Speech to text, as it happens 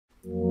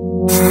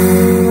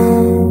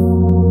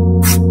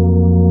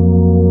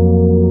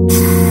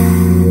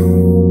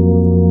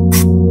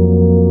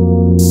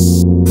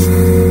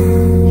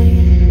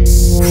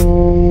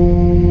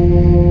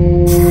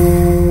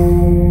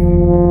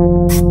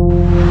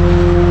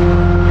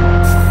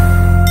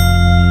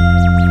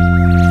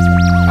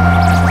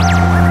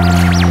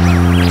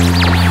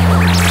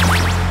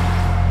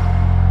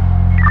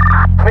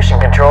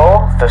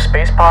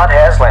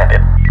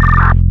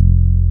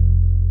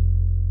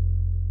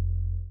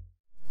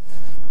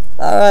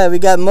Alright, we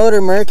got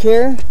MotorMerc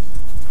here.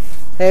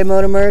 Hey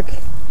MotorMerc.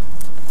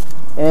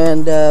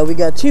 And we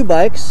got two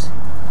bikes.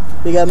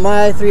 We got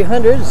my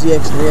 300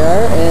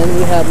 ZX3R and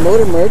we have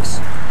MotorMerc's.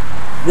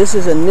 This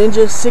is a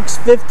Ninja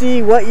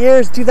 650. What year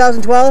is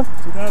 2012?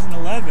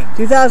 2011.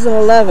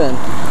 2011.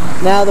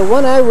 Now the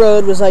one I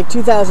rode was like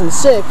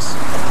 2006,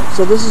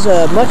 so this is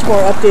a much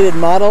more updated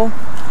model.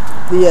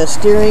 The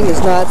steering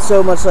is not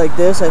so much like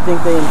this. I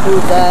think they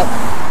improved that.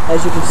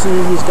 As you can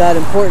see, he's got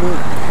important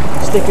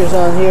stickers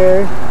on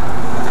here.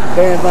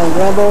 Baron von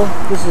Grumble.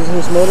 This is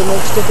his MotorMerc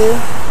sticker.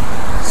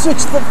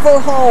 6'4"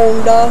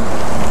 Honda.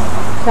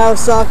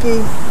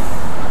 Kawasaki.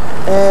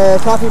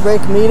 Coffee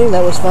break meeting.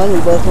 That was fun. We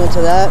both went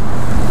to that.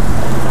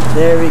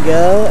 There we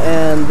go.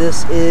 And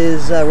this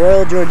is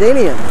Royal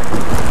Jordanian.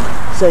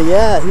 So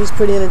yeah, he's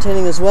pretty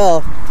entertaining as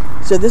well.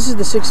 So this is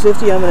the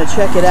 650. I'm going to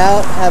check it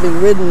out.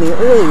 Having ridden the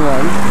early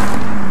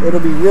one, it'll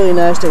be really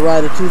nice to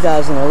ride a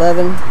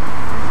 2011.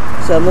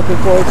 So I'm looking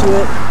forward to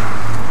it.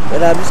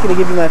 But I'm just going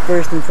to give you my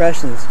first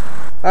impressions.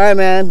 Alright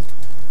man,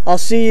 I'll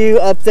see you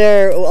up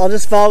there. I'll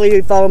just follow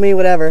you, follow me,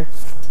 whatever.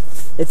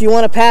 If you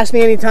want to pass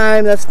me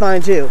anytime, that's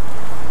fine too.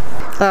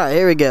 Alright,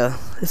 here we go.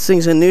 This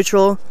thing's in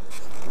neutral.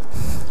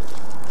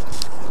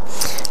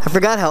 I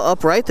forgot how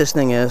upright this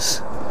thing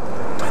is.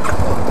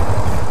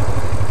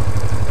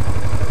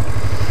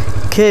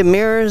 Okay,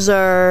 mirrors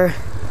are...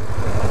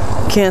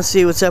 Can't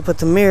see what's up with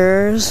the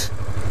mirrors.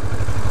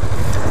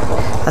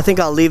 I think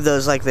I'll leave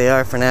those like they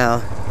are for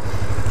now.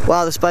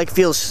 Wow, this bike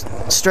feels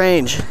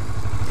strange.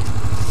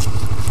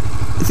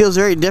 It feels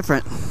very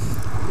different. You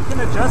can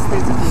adjust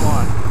these if you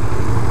want.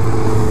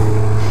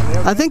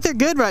 I think they're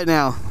good right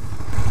now.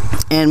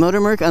 And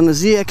MotorMerc on the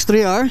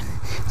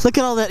ZX3R. Look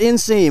at all that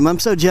inseam. I'm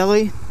so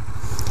jelly.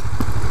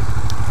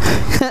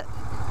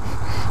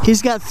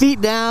 He's got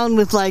feet down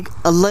with like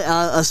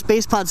a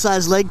space pod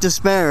sized leg to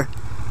spare.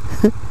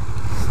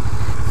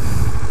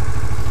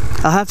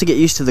 I'll have to get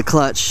used to the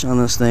clutch on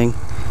this thing.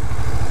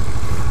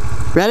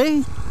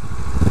 Ready?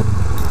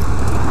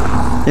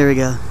 There we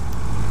go.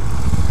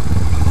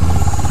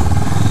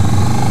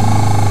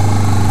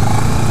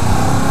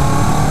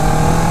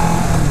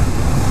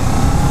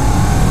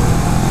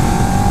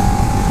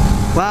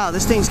 Wow,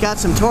 this thing's got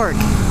some torque.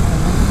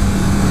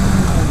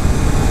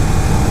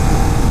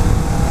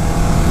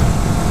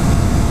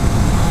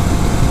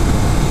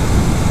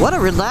 What a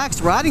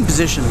relaxed riding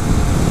position.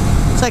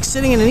 It's like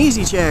sitting in an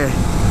easy chair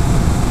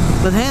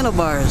with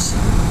handlebars.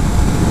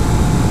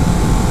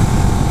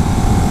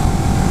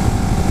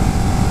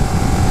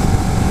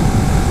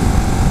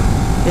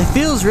 It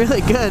feels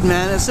really good,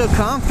 man. It's so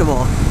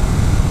comfortable.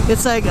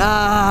 It's like,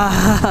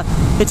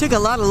 it took a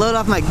lot of load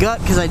off my gut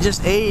because I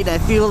just ate. I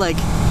feel like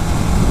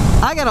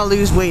I gotta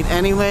lose weight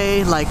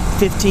anyway, like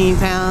 15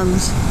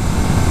 pounds.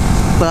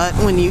 But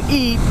when you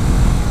eat,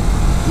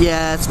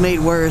 yeah, it's made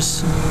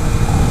worse.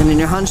 And then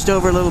you're hunched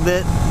over a little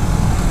bit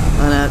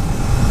on a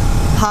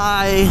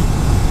high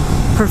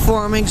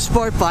performing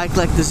sport bike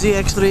like the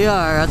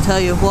ZX3R, I'll tell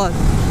you what.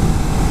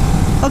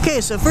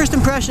 Okay, so first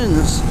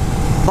impressions.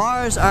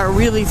 Bars are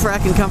really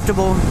fracking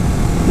comfortable.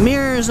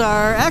 Mirrors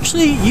are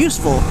actually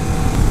useful.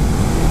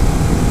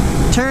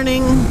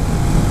 Turning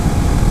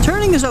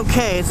is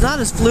okay. It's not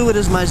as fluid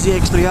as my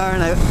ZX3R,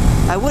 and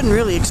I wouldn't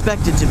really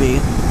expect it to be.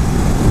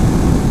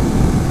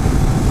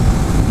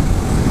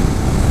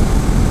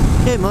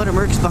 Okay,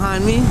 MotorMerc's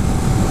behind me.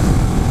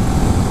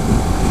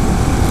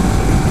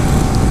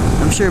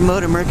 I'm sure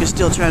MotorMerc is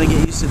still trying to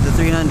get used to the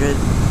 300.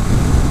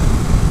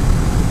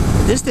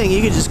 This thing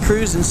you could just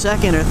cruise in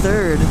second or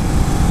third.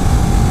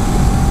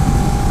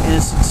 And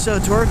it's so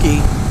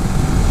torquey.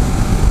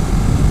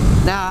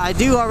 Now, I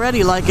do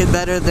already like it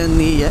better than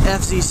the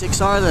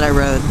FZ6R that I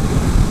rode.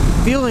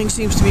 Feeling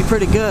seems to be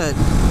pretty good.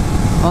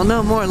 I'll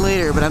know more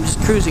later, but I'm just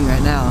cruising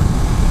right now.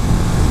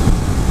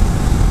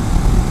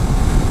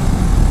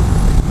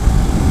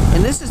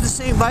 And this is the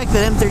same bike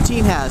that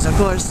M13 has. Of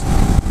course,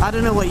 I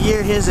don't know what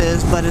year his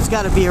is, but it's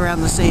got to be around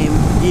the same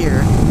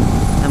year,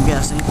 I'm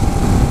guessing.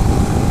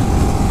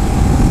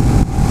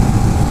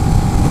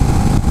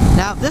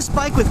 Now, this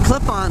bike with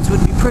clip-ons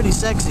would be pretty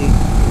sexy.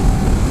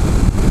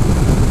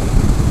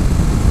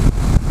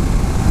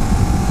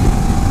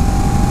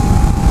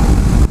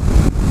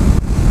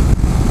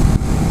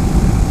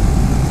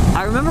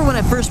 I remember when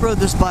I first rode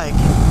this bike,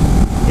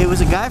 it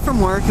was a guy from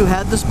work who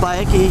had this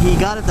bike. He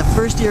got it the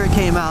first year it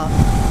came out.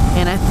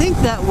 And I think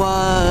that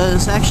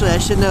was, actually I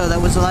should know, that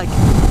was like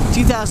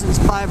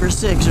 2005 or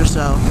 6 or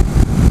so.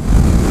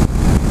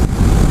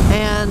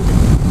 And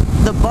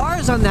the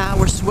bars on that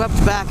were swept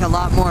back a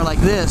lot more like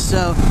this,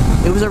 so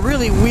it was a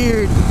really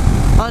weird,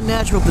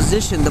 unnatural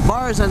position. The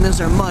bars on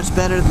this are much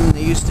better than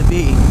they used to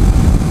be.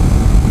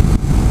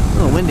 A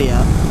little windy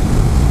out.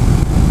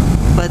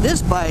 But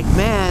this bike,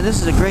 man, this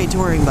is a great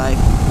touring bike.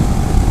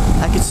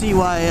 I can see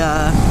why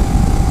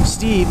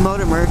Steve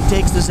MotorMerc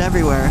takes this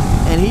everywhere,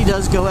 and he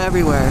does go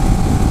everywhere.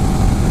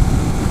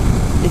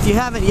 If you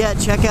haven't yet,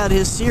 check out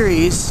his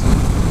series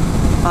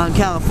on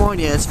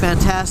California. It's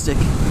fantastic.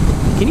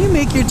 Can you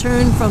make your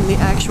turn from the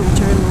actual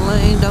turn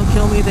lane? Don't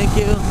kill me, thank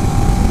you.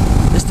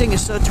 This thing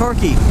is so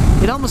torquey.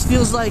 It almost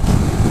feels like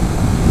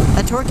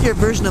a torqueier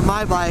version of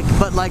my bike,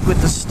 but like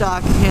with the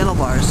stock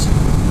handlebars.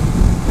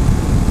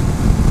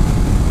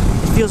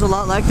 It feels a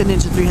lot like the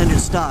Ninja 300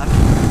 stock.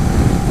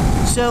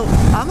 So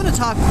I'm going to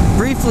talk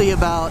briefly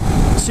about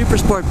super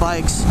sport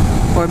bikes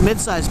or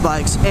mid-size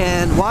bikes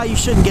and why you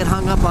shouldn't get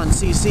hung up on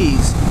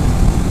CCs.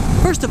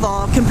 First of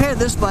all, compare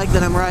this bike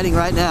that I'm riding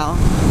right now.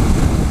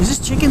 Is this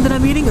chicken that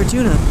I'm eating or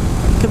tuna?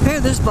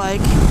 Compare this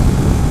bike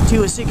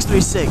to a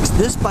 636.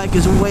 This bike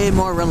is way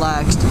more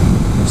relaxed,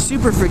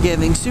 super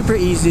forgiving, super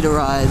easy to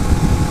ride.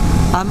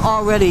 I'm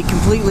already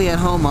completely at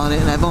home on it,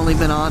 and I've only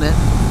been on it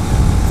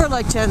for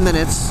like 10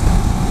 minutes.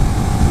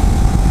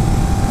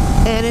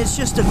 And it's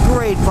just a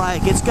great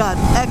bike. It's got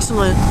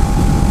excellent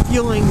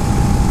fueling,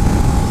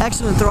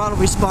 excellent throttle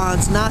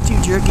response, not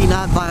too jerky,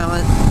 not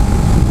violent.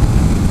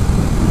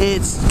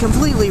 It's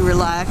completely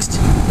relaxed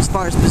as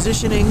far as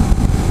positioning.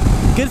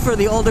 Good for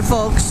the older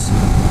folks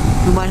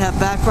who might have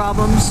back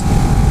problems.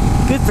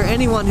 Good for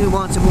anyone who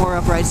wants a more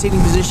upright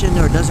seating position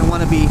or doesn't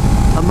want to be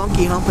a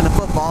monkey humping a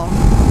football.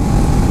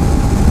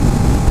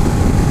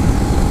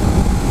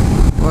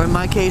 Or in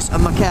my case, a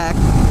macaque.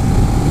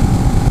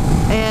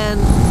 And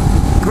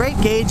great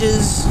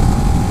gauges,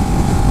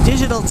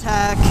 digital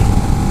tack.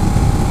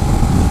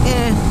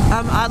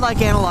 I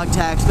like analog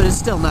tacks, but it's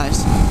still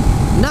nice.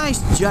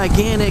 Nice,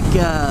 gigantic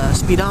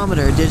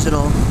speedometer,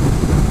 digital.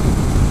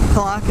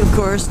 Clock, of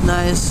course,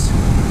 nice.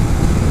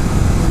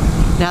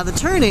 Now the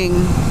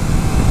turning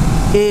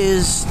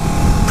is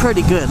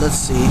pretty good. Let's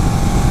see.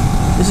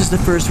 This is the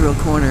first real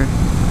corner.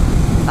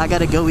 I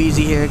gotta go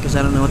easy here because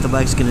I don't know what the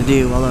bike's gonna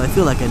do, although I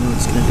feel like I know what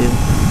it's gonna do.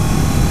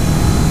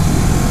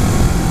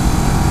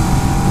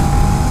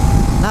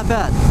 Not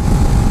bad.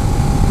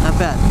 Not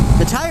bad.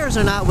 The tires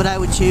are not what I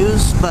would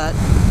choose, but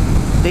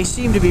they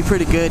seem to be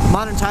pretty good.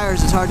 Modern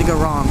tires, it's hard to go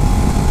wrong.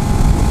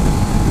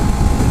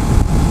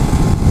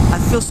 I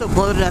feel so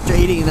bloated after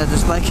eating that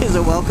this bike is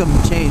a welcome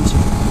change.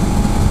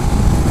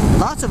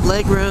 Lots of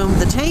leg room.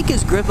 The tank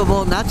is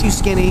grippable, not too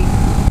skinny.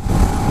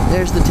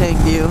 There's the tank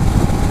view.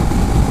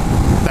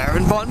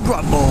 Baron von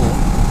Grumble.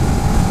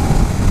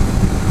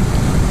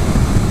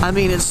 I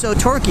mean, it's so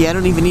torquey, I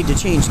don't even need to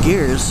change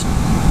gears.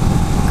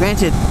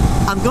 Granted,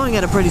 I'm going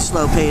at a pretty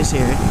slow pace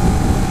here.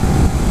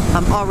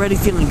 I'm already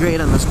feeling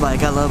great on this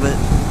bike. I love it.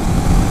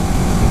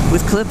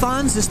 With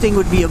clip-ons, this thing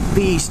would be a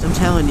beast, I'm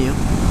telling you.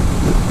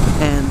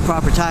 And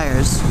proper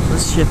tires.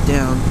 Let's shift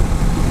down.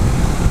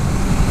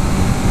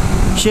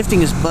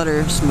 Shifting is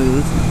butter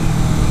smooth.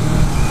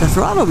 The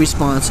throttle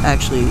response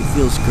actually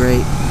feels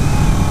great.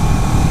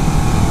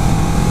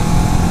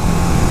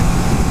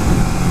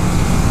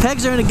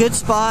 Pegs are in a good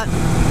spot.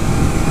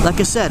 Like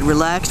I said,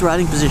 relaxed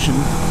riding position.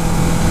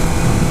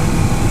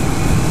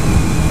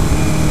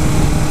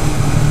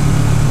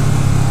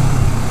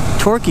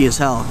 Torquey as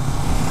hell,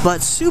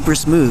 but super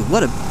smooth.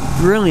 What a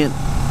brilliant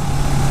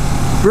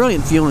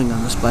feeling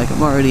on this bike.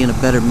 I'm already in a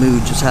better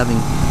mood just having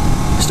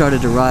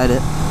started to ride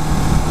it.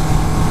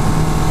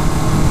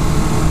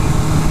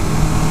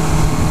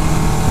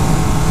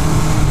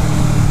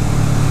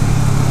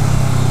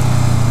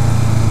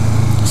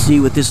 See,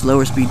 with this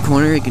lower speed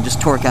corner, you can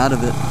just torque out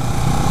of it.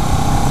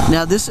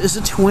 Now this is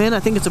a twin. I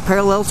think it's a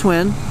parallel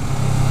twin.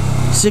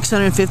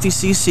 650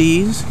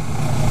 cc's.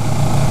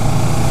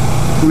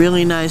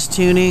 Really nice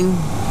tuning.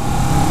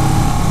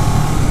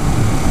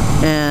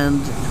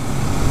 And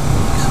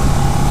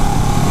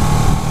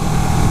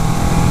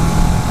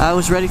I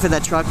was ready for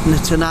that truck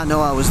to not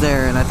know I was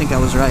there, and I think I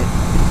was right.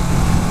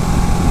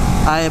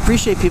 I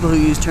appreciate people who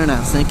use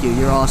turnouts. Thank you.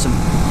 You're awesome.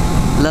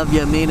 Love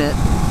you. Mean it.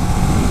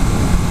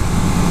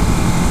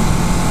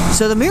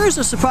 So the mirrors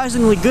are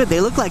surprisingly good.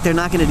 They look like they're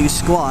not going to do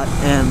squat,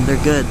 and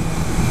they're good.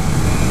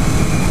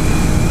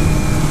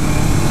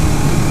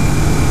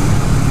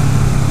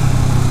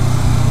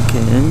 Okay,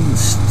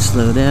 let's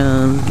slow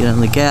down, get on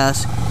the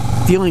gas.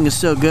 Fueling is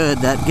so good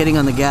that getting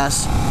on the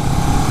gas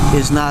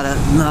is not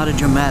a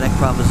dramatic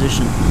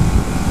proposition.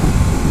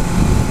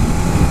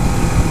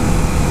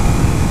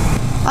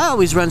 I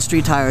always run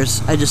street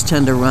tires. I just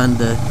tend to run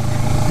the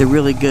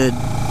really good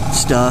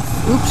stuff.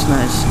 Oops,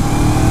 nice.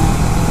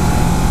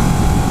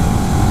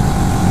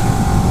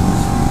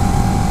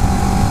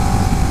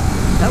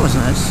 That was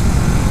nice.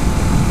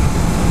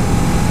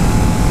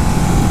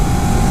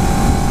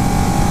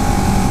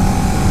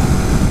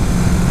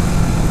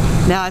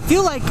 Now I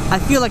feel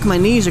like my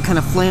knees are kind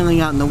of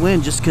flailing out in the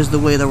wind just because of the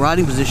way the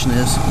riding position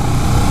is.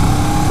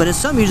 But it's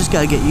something you just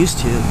gotta get used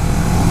to.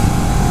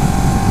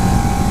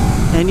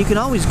 And you can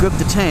always grip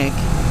the tank.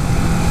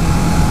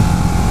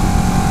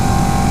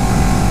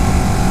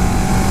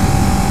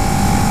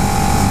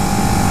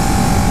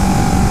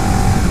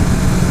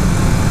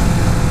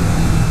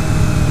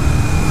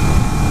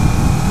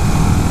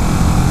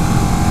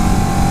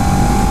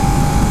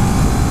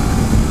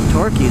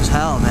 Torquey as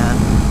hell, man.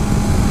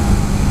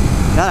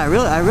 God, I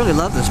really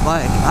love this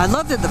bike. I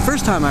loved it the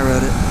first time I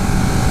rode it.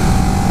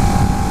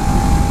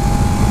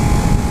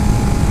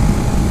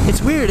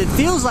 It's weird. It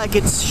feels like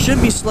it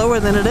should be slower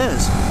than it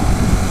is,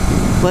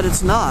 but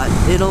it's not.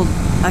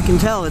 I can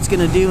tell it's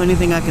going to do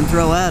anything I can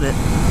throw at it.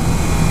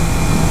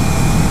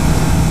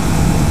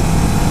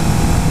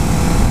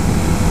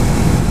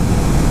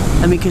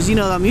 I mean, because, you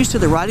know, I'm used to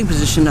the riding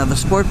position of a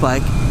sport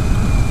bike,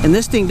 and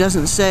this thing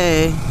doesn't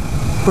say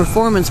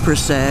performance per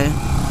se,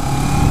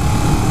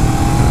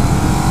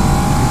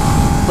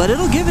 but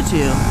it'll give it to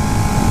you.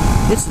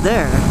 It's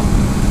there.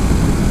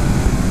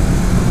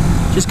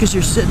 Just because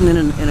you're sitting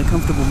in a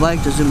comfortable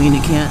bike doesn't mean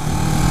you can't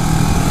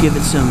give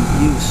it some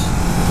use.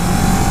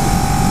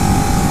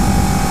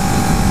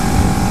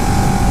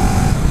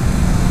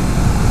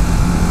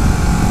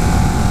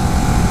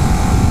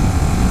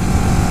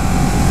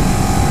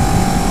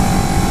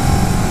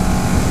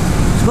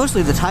 It's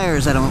mostly the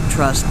tires I don't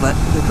trust, but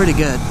they're pretty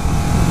good.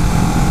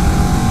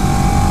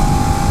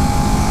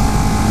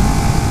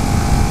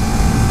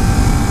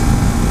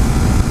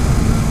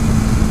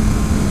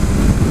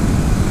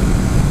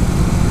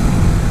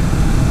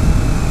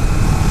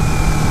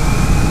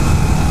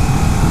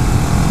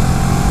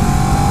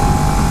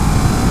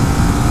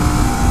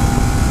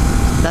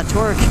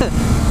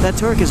 That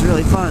torque is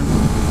really fun.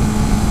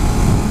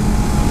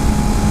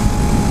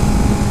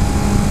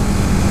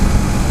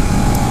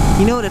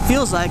 You know what it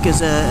feels like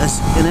is an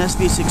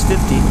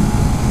SV650.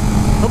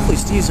 Hopefully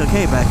Steve's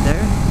okay back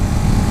there.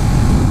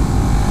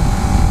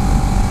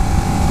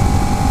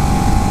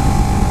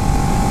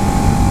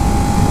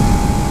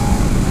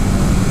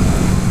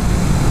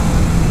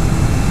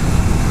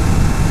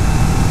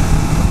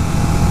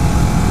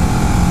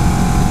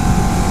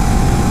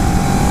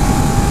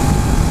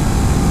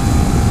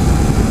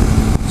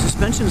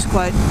 Suspension is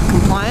quite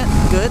compliant,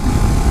 good,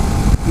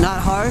 not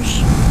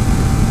harsh,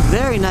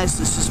 very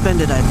nicely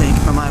suspended, I think,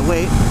 for my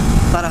weight,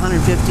 about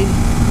 150.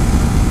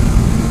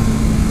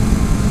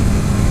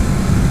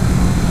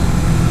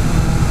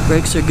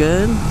 Brakes are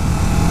good.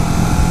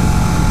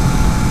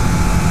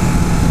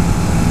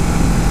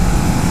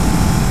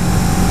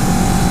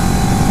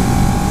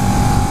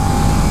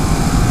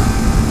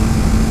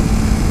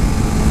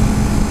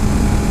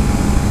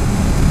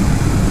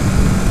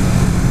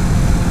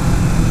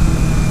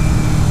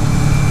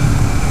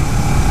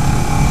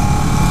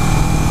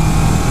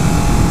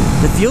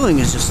 Fueling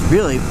is just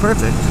really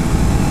perfect.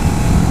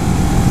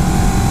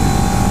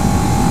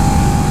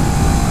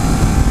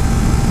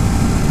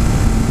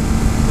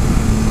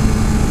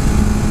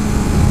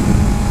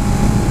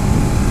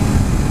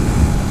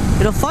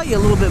 It'll fight you a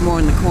little bit more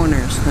in the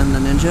corners than the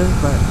Ninja,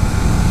 but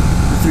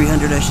the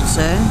 300 I should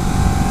say.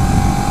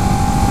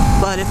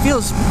 But it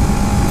feels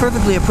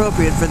perfectly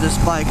appropriate for this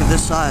bike of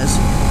this size.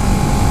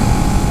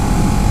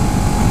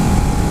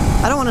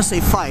 I don't want to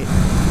say fight.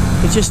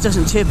 It just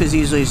doesn't tip as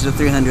easily as the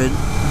 300.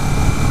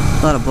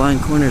 A lot of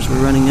blind corners we're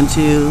running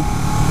into.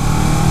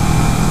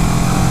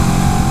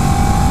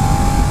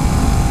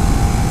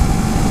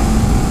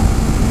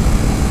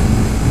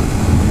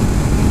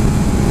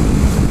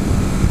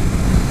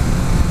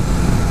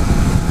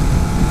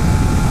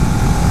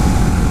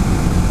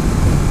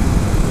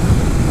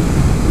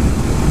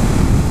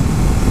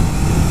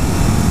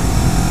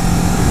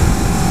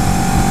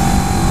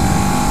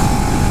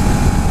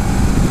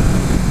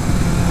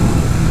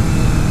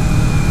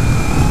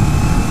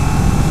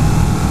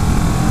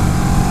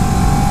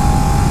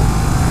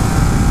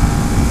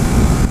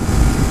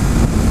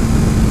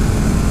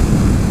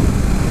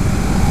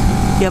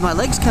 Yeah, my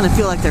legs kind of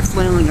feel like they're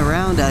flailing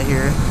around out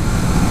here.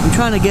 I'm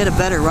trying to get a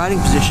better riding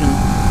position.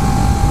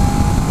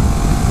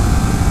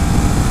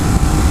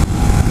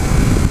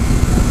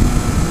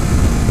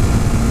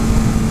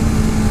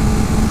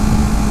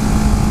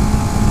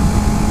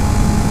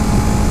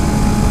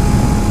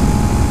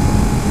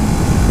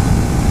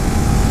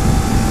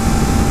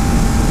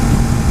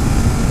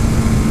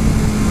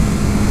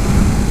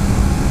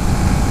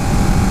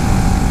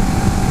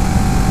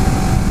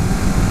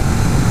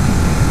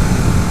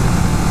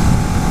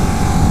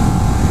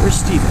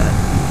 Steve at?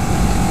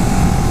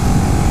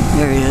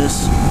 There he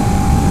is.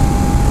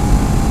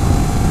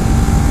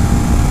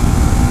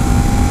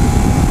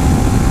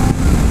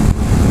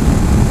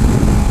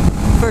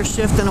 First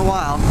shift in a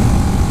while.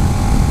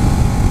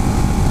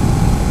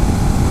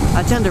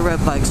 I tend to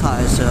rev bikes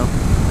high, so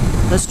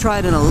let's try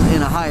it in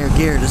a higher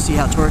gear to see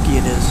how torquey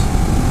it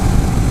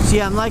is.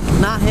 See, I'm like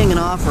not hanging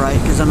off right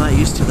because I'm not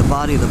used to the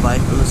body of the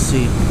bike, but let's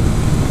see.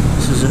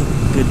 This is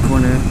a good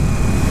corner.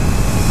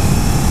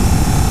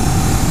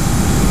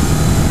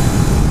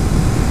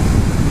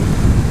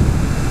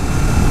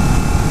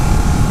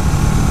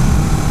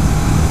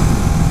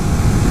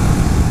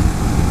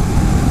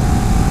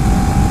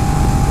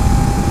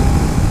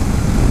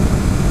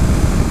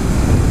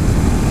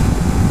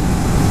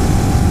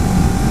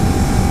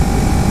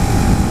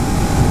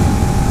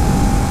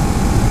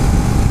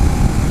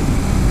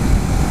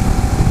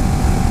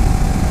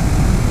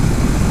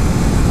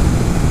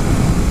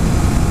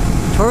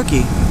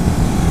 Torquey.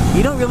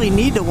 You don't really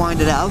need to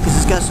wind it out because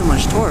it's got so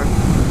much torque.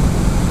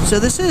 So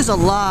this is a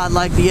lot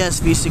like the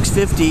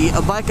SV650,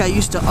 a bike I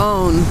used to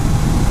own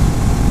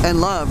and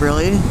love,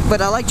 really.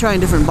 But I like trying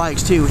different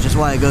bikes too, which is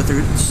why I go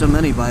through so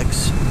many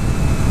bikes.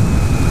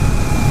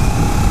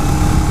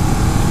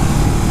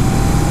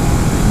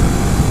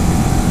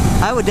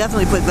 I would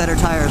definitely put better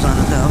tires on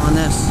it though, on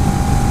this.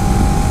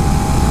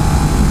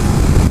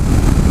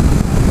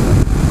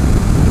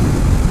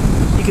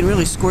 You can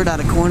really squirt out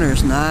of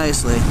corners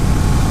nicely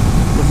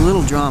with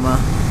little drama.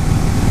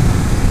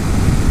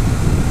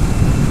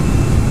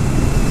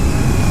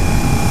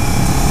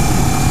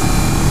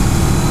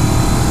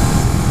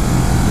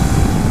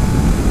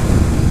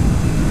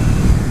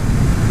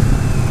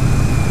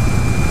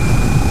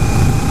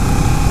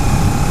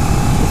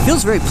 It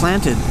feels very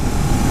planted,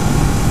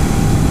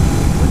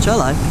 which I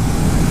like.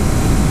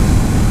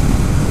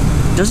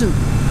 Doesn't,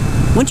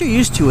 once you're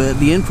used to it,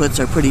 the inputs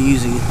are pretty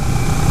easy.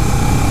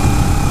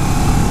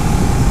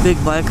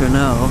 Big bike or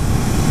no,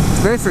 it's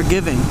very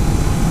forgiving.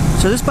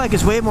 So this bike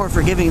is way more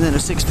forgiving than a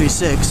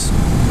 636.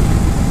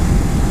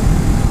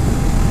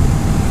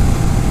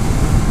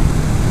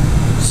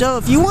 So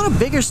if you want a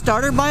bigger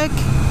starter bike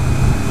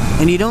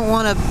and you don't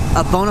want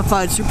a bona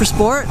fide super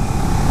sport,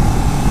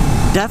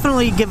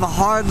 definitely give a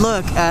hard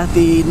look at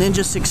the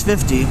Ninja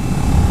 650.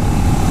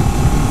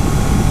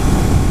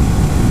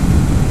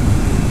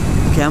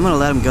 Okay, I'm gonna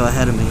let him go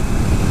ahead of me.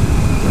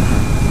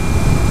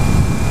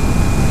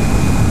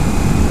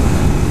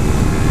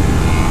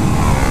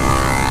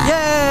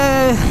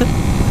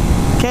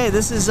 Okay,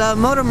 this is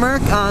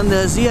MotorMerc on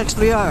the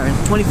ZX3R in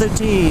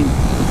 2013.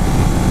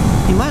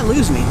 He might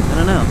lose me, I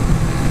don't know.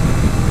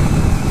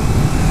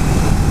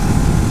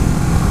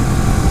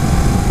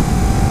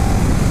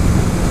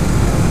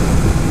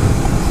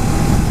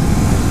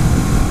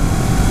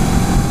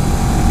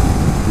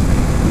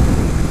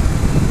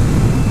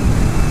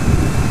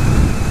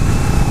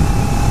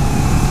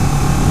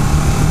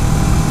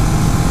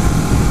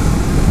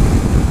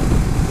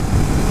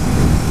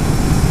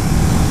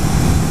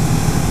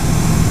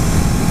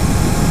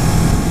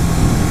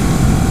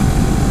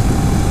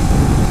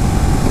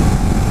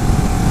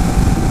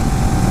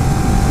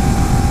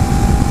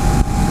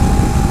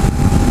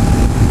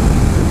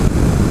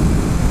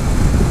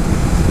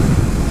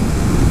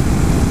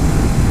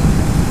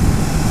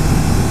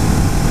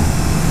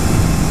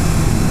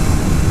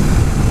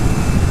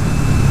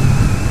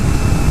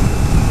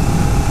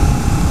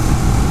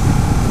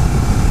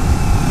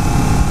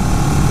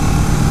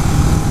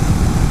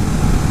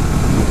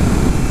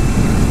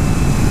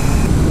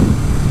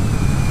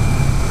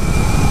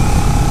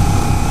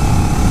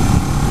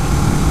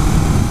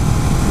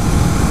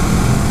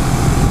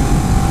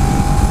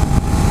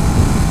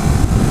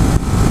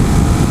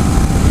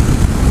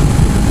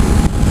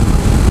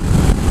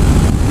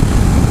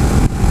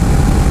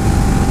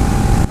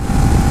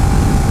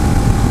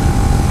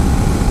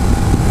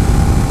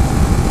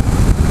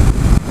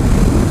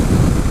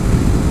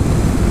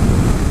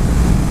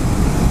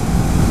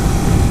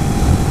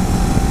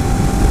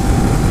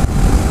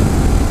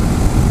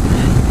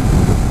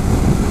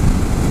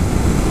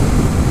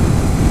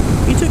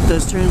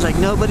 Those turns like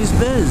nobody's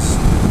biz.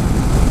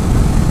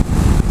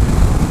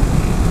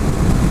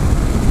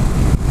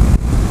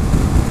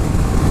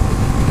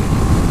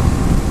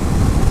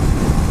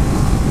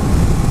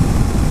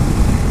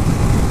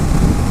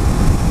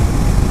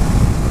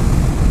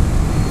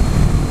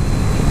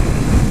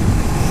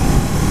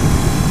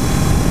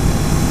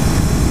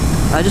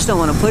 I just don't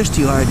want to push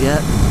too hard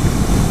yet.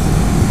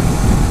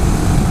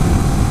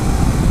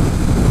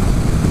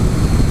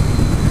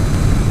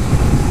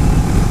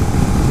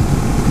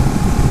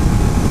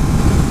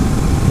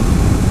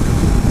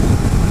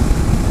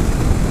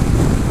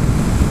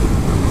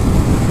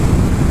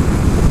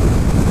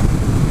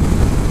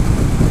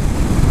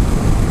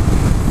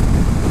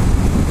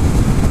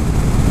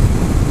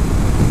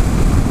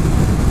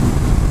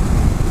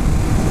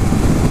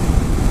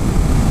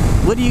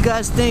 What do you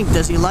guys think?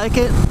 Does he like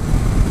it?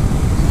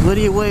 What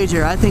do you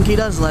wager? I think he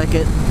does like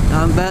it.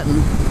 I'm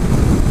betting.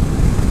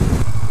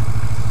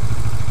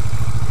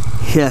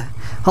 Yeah.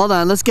 Hold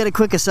on, let's get a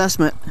quick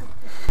assessment.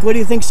 What do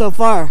you think so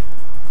far?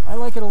 I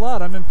like it a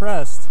lot. I'm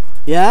impressed.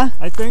 Yeah?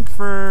 I think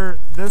for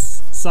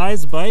this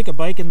size bike, a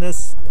bike in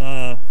this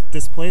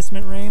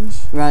displacement range,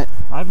 Right.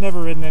 I've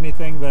never ridden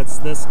anything that's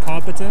this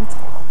competent.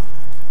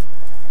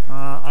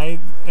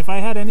 If I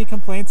had any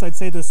complaints, I'd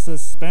say the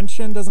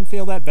suspension doesn't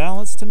feel that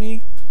balanced to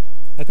me.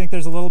 I think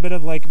there's a little bit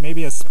of like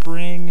maybe a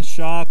spring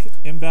shock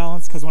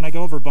imbalance, because when I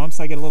go over bumps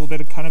I get a little bit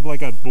of kind of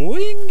like a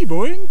boing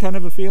boing kind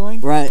of a feeling.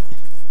 Right.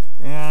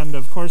 And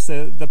of course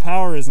the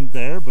power isn't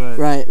there, but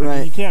right. I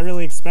mean, you can't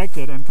really expect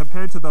it. And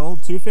compared to the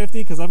old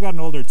 250, because I've got an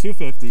older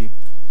 250,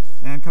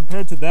 and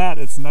compared to that,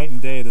 it's night and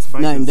day. This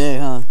bike night and day,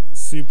 huh?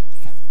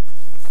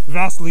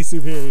 Vastly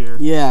superior.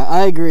 Yeah,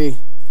 I agree.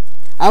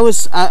 I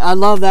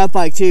love that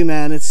bike too,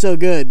 man. It's so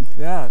good.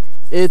 Yeah.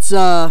 It's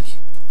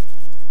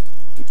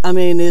I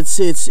mean,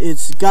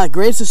 it's got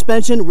great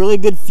suspension, really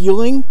good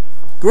fueling,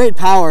 great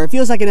power. It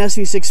feels like an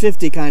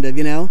SV650 kind of,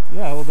 you know?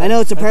 Yeah, well, I know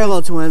it's a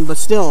parallel twin, but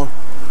still,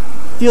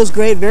 feels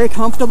great, very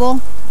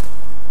comfortable.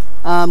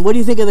 What do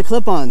you think of the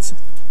clip-ons?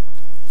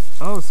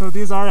 Oh, so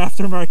these are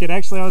aftermarket.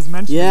 Actually, I was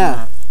mentioning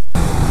that.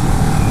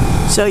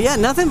 So yeah,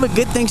 nothing but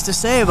good things to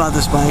say about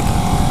this bike.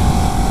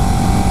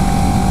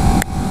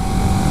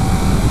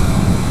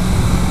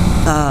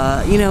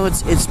 You know,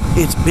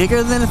 it's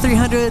bigger than a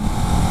 300.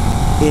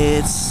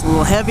 It's a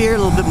little heavier, a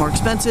little bit more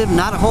expensive.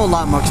 Not a whole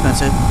lot more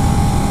expensive,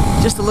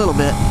 just a little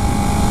bit.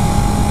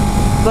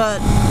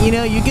 But you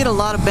know, you get a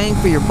lot of bang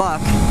for your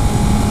buck.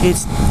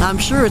 I'm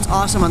sure it's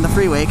awesome on the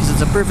freeway because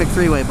it's a perfect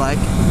freeway bike.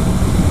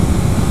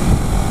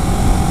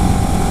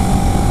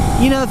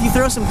 You know, if you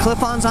throw some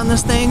clip-ons on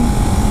this thing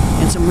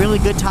and some really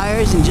good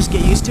tires and just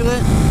get used to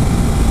it,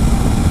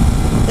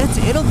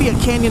 it'll be a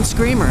canyon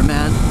screamer,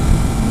 man.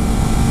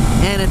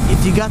 And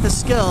if you got the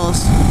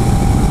skills,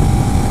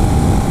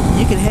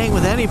 you can hang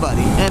with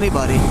anybody.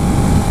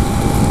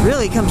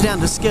 Really comes down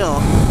to skill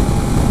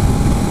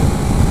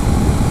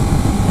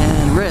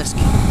and risk.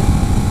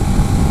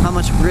 How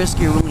much risk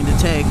you're willing to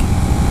take.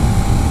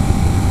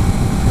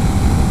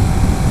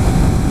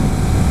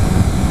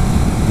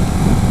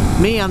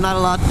 Me, I'm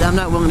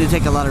not willing to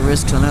take a lot of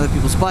risks on other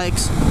people's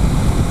bikes.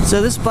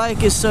 So this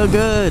bike is so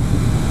good.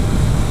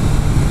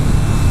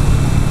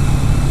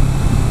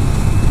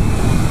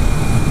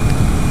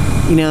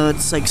 You know,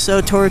 it's like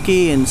so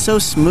torquey and so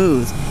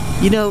smooth.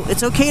 You know,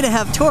 it's okay to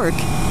have torque,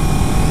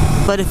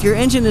 but if your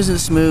engine isn't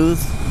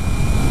smooth,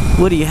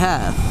 what do you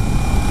have?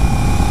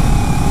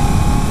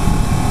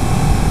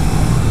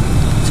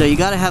 So you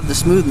gotta have the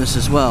smoothness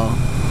as well.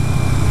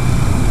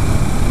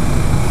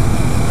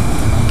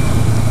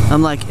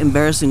 I'm like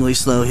embarrassingly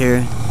slow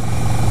here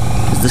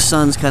because the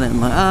sun's kind of in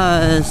my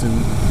eyes,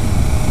 and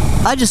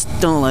I just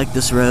don't like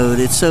this road.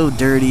 It's so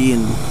dirty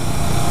and,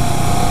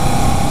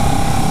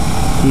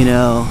 you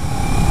know,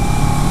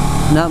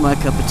 not my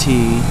cup of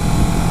tea.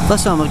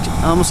 Plus, I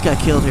almost got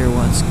killed here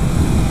once.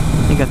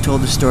 I think I've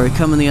told the story.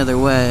 Coming the other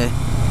way,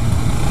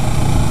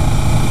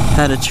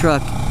 had a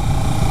truck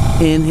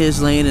in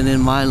his lane and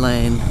in my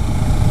lane.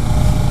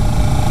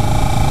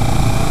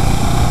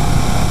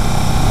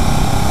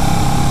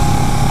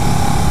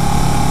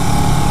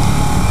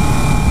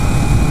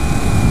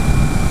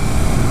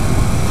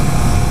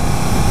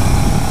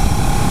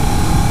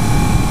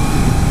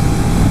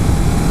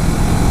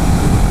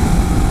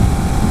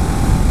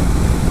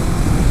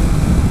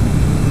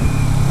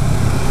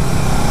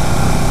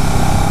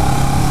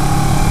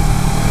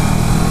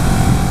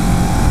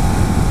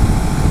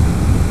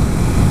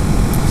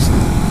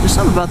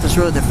 Something about this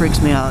road that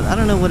freaks me out. I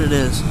don't know what it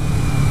is.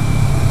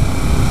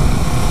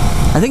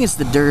 I think it's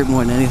the dirt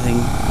more than anything.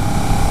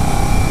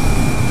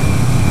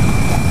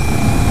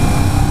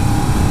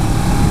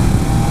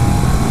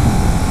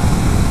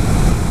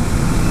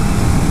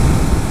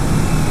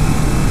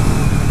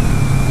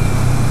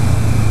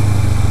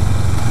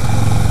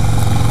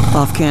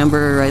 Off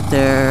camber right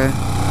there.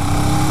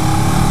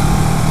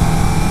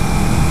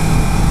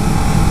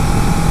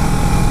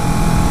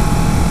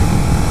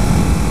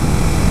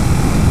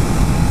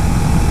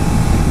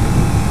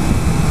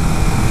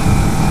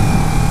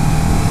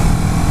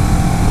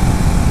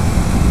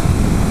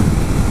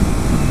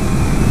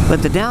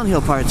 But the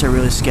downhill parts are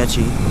really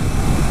sketchy.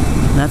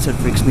 And that's what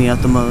freaks me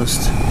out the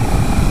most.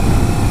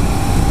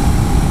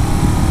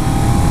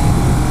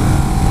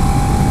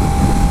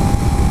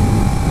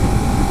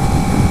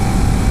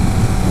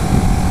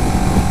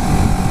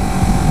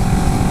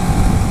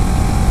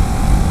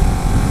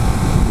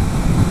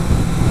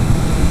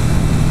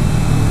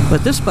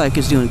 But this bike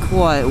is doing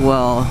quite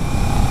well.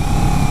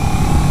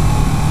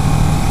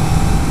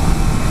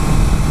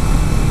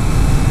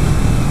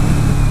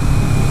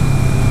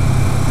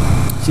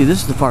 See,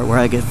 this is the part where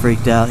I get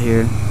freaked out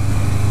here.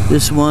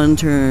 This one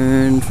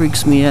turn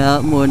freaks me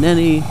out more than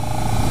any.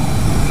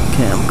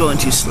 Okay, I'm going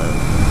too slow.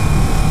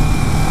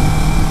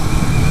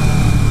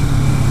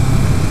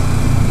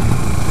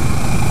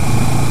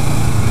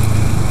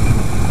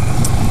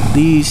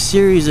 These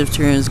series of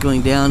turns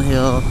going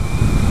downhill,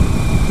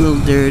 a little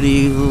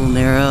dirty, a little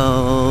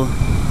narrow.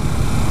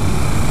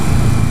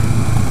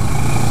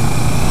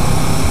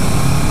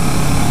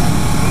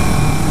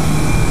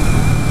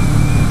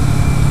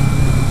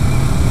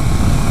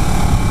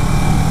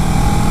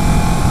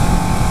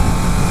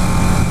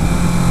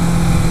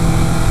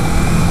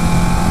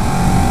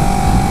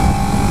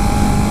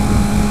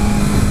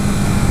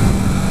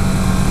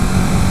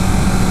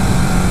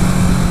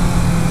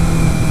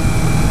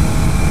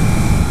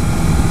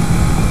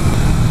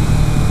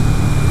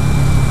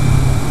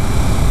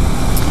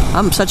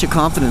 I'm such a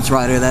confidence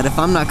rider that if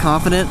I'm not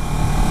confident,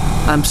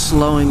 I'm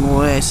slowing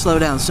away. I slow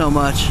down so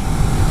much.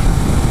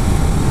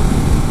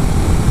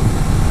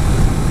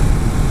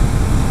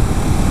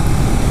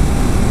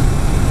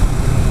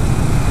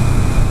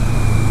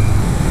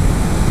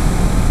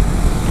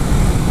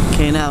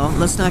 Okay, now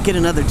let's not get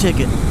another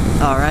ticket.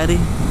 Alrighty?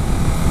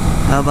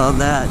 How about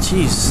that?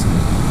 Jeez.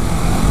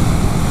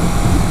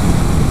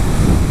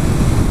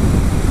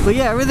 But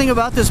yeah, everything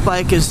about this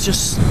bike is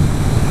just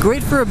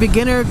great for a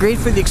beginner, great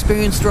for the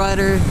experienced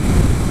rider.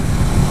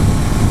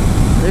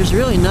 There's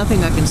really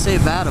nothing I can say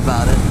bad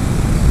about it.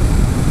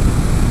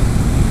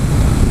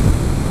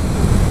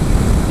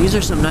 These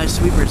are some nice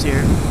sweepers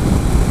here,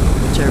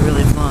 which are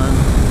really fun.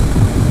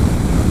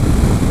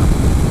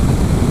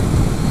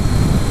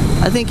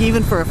 I think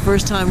even for a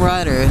first-time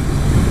rider,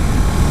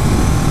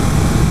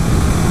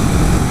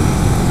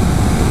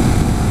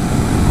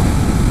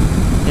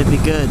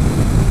 pretty good.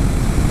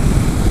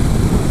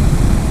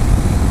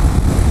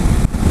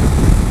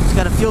 It's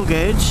got a fuel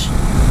gauge. It's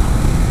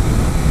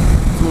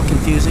a little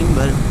confusing,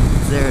 but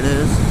there it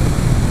is.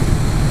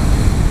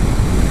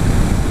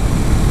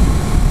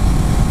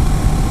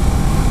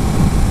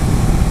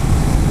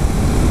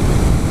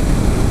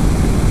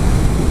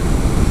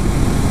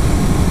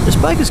 This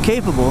bike is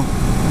capable.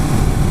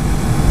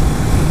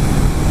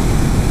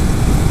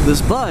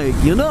 This bike,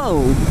 you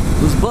know,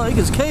 this bike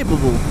is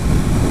capable.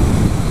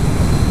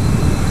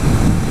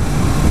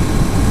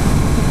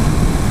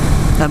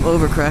 I'm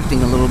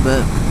overcorrecting a little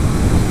bit.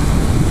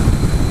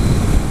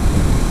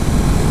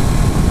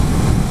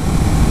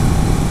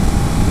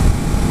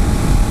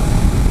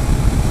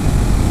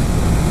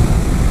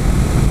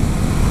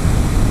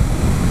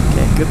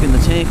 Okay, gripping the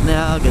tank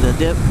now, get a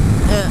dip.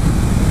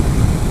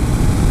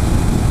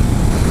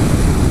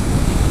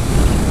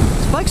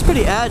 This bike's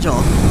pretty agile.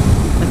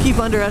 I keep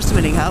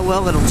underestimating how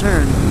well it'll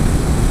turn.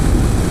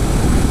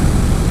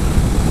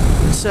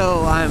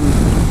 So I'm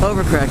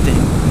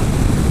overcorrecting.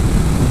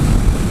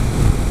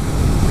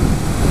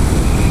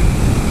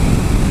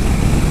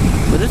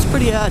 But it's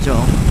pretty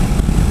agile.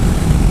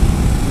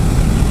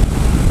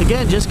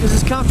 Again, just because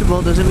it's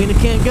comfortable doesn't mean it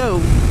can't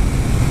go.